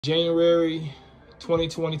January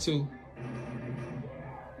 2022.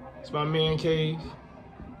 It's my man cave.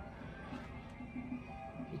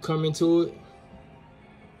 You come into it.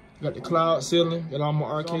 Got the cloud ceiling, got all my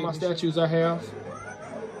arcade, all my statues I have.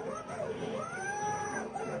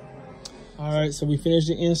 All right, so we finished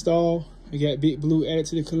the install. We got Big Blue added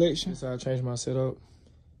to the collection. So I changed my setup.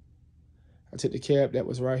 I took the cab that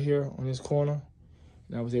was right here on this corner,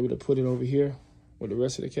 and I was able to put it over here with the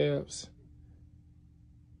rest of the cabs.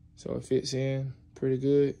 So it fits in pretty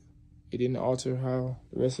good. It didn't alter how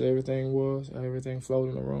the rest of everything was, how everything flowed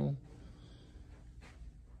in the room.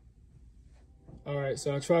 All right,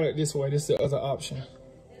 so I tried it this way. This is the other option.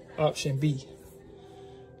 Option B.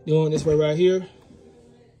 Doing this way right here,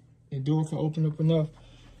 the door can open up enough.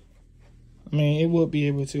 I mean, it would be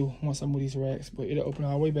able to once I move these racks, but it'll open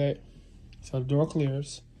all the way back. So the door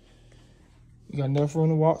clears. You got enough room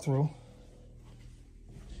to walk through.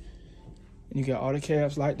 And you got all the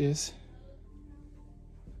cabs like this.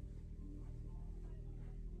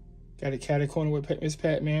 Got a catty corner with Miss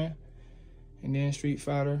Pac-Man, and then Street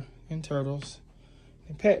Fighter and Turtles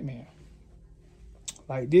and Pac-Man.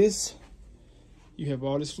 Like this, you have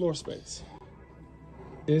all this floor space.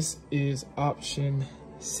 This is option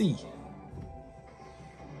C.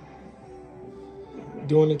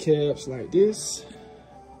 Doing the cabs like this.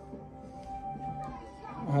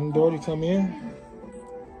 Behind the door to come in.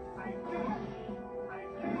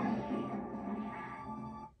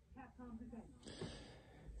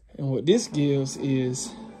 And what this gives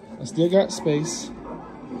is, I still got space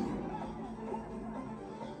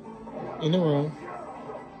in the room.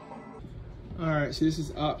 All right, so this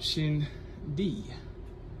is option D.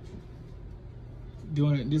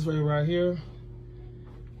 Doing it this way right here,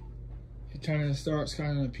 it kind of starts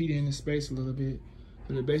kind of impeding the space a little bit,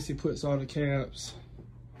 but it basically puts all the cabs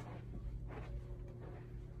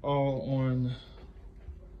all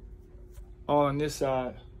on this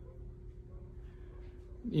side.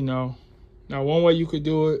 You know, now one way you could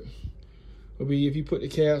do it would be if you put the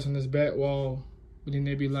cabs on this back wall, but then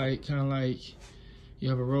they'd be like, kind of like you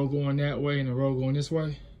have a row going that way and a row going this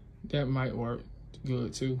way. That might work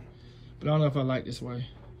good too. But I don't know if I like this way.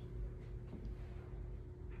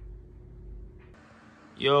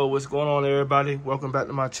 Yo, what's going on everybody? Welcome back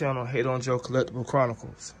to my channel, Hate on Joe Collectible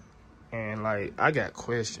Chronicles. And like, I got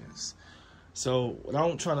questions. So what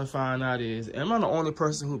I'm trying to find out is, am I the only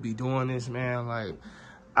person who be doing this, man? Like,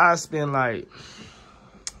 I spend like,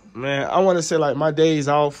 man, I want to say like my days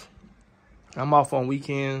off, I'm off on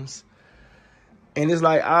weekends. And it's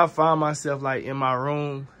like, I find myself like in my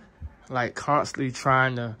room, like constantly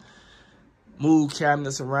trying to move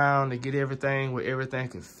cabinets around to get everything where everything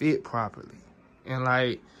can fit properly. And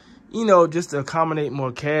like, you know, just to accommodate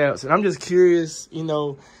more cabs. And I'm just curious, you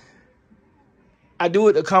know, I do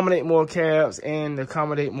it to accommodate more cabs and to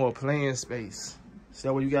accommodate more playing space.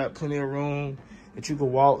 So when you got plenty of room that you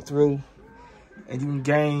can walk through and you can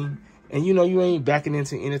game, and you know, you ain't backing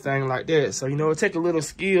into anything like that. So, you know, it take a little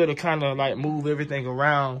skill to kind of like move everything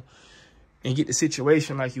around and get the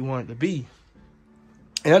situation like you want it to be.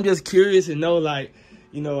 And I'm just curious to know, like,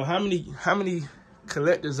 you know, how many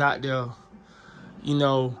collectors out there, you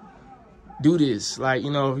know, do this. Like,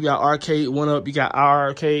 you know, you got Arcade One Up, you got Our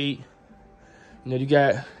Arcade, you know, you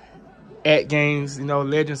got At Games, you know,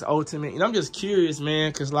 Legends Ultimate. And I'm just curious,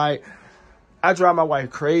 man, because like, I drive my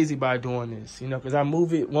wife crazy by doing this, you know, because I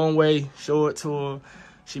move it one way, show it to her.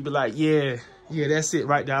 She'd be like, yeah, that's it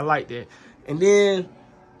right there. I like that. And then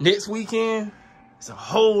next weekend, it's a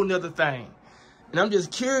whole nother thing. And I'm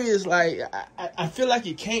just curious, like, I feel like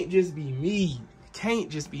it can't just be me. It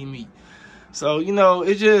can't just be me. So, you know,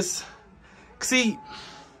 it just, see,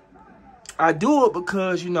 I do it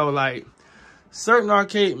because, you know, like, certain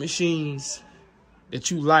arcade machines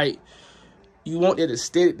that you like, you want that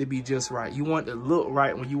aesthetic to be just right. You want it to look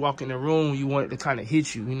right when you walk in the room. You want it to kind of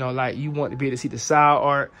hit you. You know, like you want to be able to see the side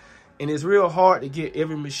art. And it's real hard to get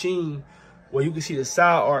every machine where you can see the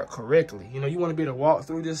side art correctly. You know, you want to be able to walk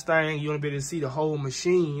through this thing. You want to be able to see the whole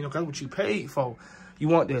machine. You know, that's what you paid for. You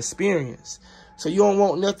want the experience. So you don't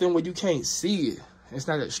want nothing where you can't see it. It's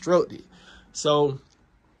not instructed. So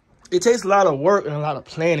it takes a lot of work and a lot of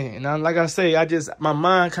planning. And like I say, my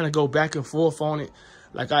mind kind of go back and forth on it.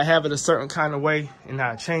 Like I have it a certain kind of way and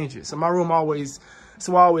I change it. So my room always,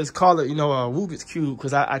 so I always call it, you know, a Rubik's Cube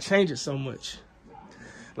because I change it so much.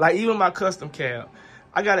 Like even my custom cab,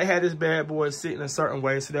 I got to have this bad boy sitting a certain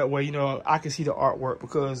way so that way, you know, I can see the artwork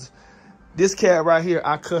because this cab right here,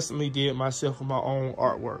 I customly did myself with my own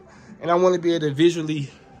artwork. And I want to be able to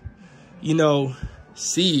visually, you know,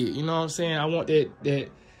 see it. You know what I'm saying? I want that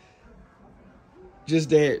just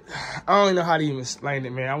that, I don't know how to even explain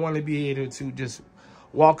it, man. I want to be able to just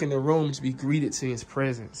walk in the room to be greeted to his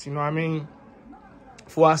presence. You know what I mean?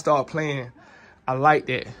 Before I start playing, I like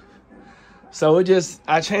that. So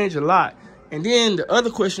I changed a lot. And then the other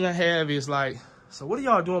question I have is like, so what are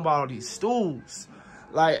y'all doing about all these stools?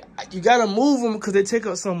 Like, you got to move them because they take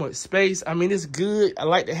up so much space. I mean, it's good. I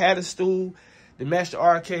like to have the stool to match the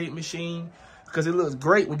arcade machine because it looks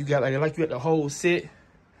great when you got like you got the whole set.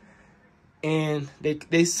 And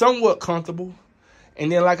they somewhat comfortable.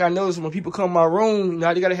 And then, like I noticed, when people come in my room,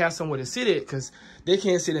 now they got to have somewhere to sit at because they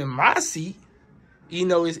can't sit in my seat. You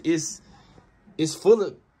know, it's full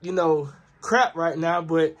of, you know, crap right now.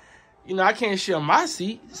 But, you know, I can't share my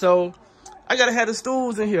seat. So I got to have the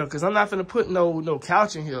stools in here because I'm not going to put no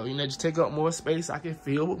couch in here. You know, just take up more space I can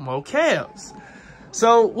fill with more calves.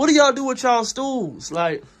 So what do y'all do with y'all stools?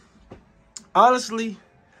 Like, honestly,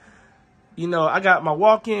 you know, I got my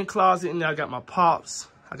walk-in closet in there. I got my pops.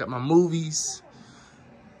 I got my movies.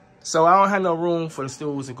 So I don't have no room for the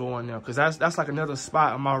stools to go in there because that's like another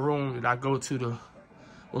spot in my room that I go to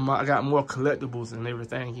I got more collectibles and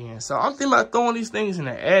everything in. So I'm thinking about throwing these things in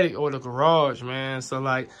the attic or the garage, man. So,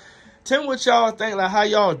 like, tell me what y'all think, like, how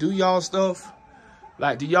y'all do y'all stuff.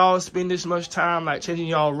 Like, do y'all spend this much time, like, changing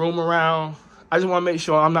y'all room around? I just want to make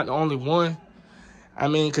sure I'm not the only one. I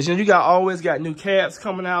mean, because, you know, you always got new cabs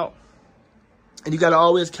coming out. And you got to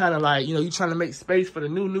always kind of, like, you know, you trying to make space for the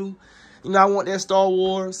new. You know, I want that Star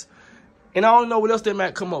Wars. And I don't know what else they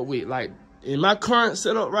might come up with. Like, in my current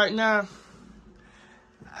setup right now,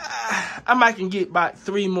 I might can get about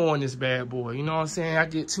 3 more in this bad boy. You know what I'm saying? I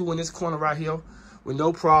get 2 in this corner right here with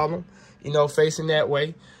no problem, you know, facing that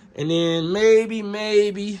way. And then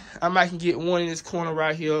maybe I might can get 1 in this corner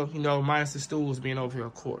right here, you know, minus the stools being over here,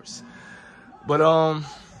 of course. But,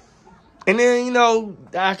 and then, you know,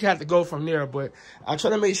 I have to go from there. But I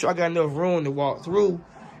try to make sure I got enough room to walk through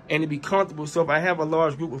and to be comfortable. So if I have a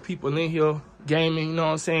large group of people in here gaming, you know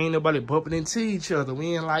what I'm saying, nobody bumping into each other.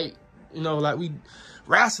 We ain't like, you know, like we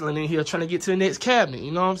wrestling in here trying to get to the next cabinet,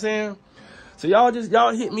 you know what I'm saying? So y'all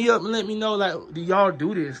hit me up and let me know, like, do y'all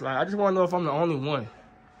do this? Like, I just want to know if I'm the only one.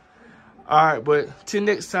 All right, but till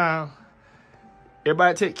next time,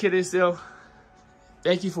 everybody take care of yourself.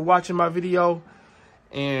 Thank you for watching my video,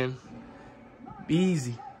 and be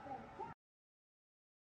easy.